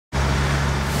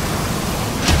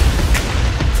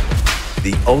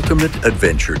the ultimate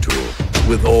adventure tool,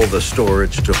 with all the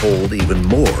storage to hold even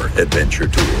more adventure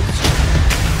tools.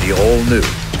 The all-new,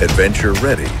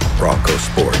 adventure-ready Bronco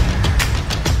Sport.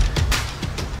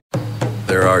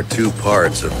 There are two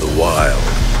parts of the wild: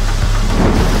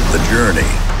 the journey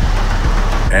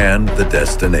and the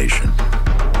destination.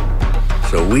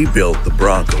 So we built the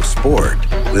Bronco Sport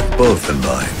with both in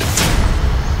mind.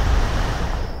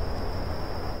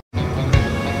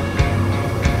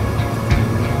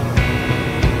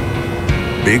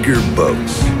 Bigger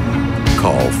boats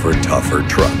call for tougher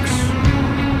trucks.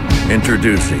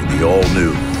 Introducing the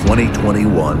all-new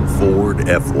 2021 Ford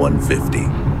F-150.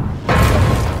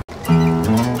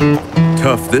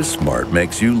 Tough this smart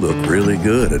makes you look really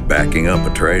good at backing up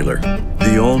a trailer.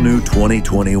 The all-new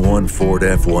 2021 Ford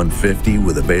F-150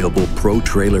 with available Pro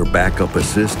Trailer Backup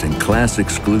Assist and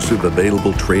class-exclusive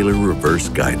available trailer reverse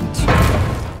guidance.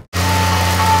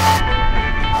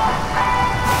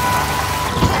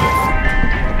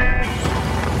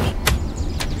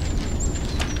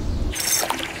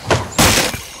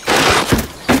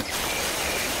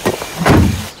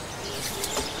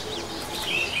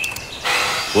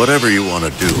 Whatever you want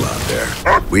to do out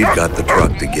there, we've got the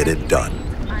truck to get it done.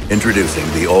 Introducing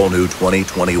the all-new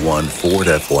 2021 Ford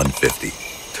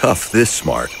F-150. Tough this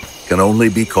smart can only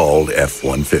be called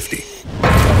F-150.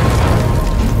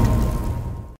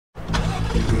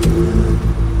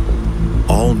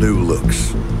 All new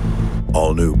looks,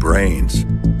 all new brains,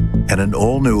 and an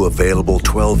all-new available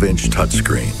 12-inch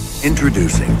touchscreen.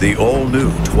 Introducing the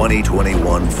all-new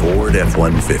 2021 Ford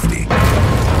F-150.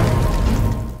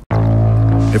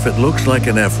 If it looks like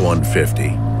an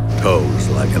F-150, tows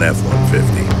like an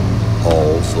F-150,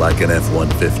 hauls like an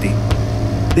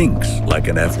F-150, thinks like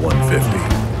an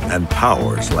F-150, and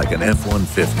powers like an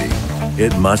F-150,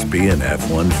 it must be an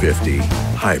F-150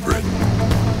 hybrid.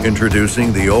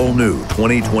 Introducing the all-new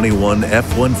 2021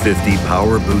 F-150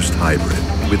 Power Boost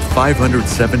Hybrid with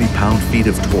 570 pound-feet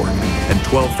of torque and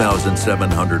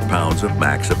 12,700 pounds of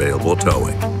max available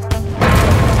towing.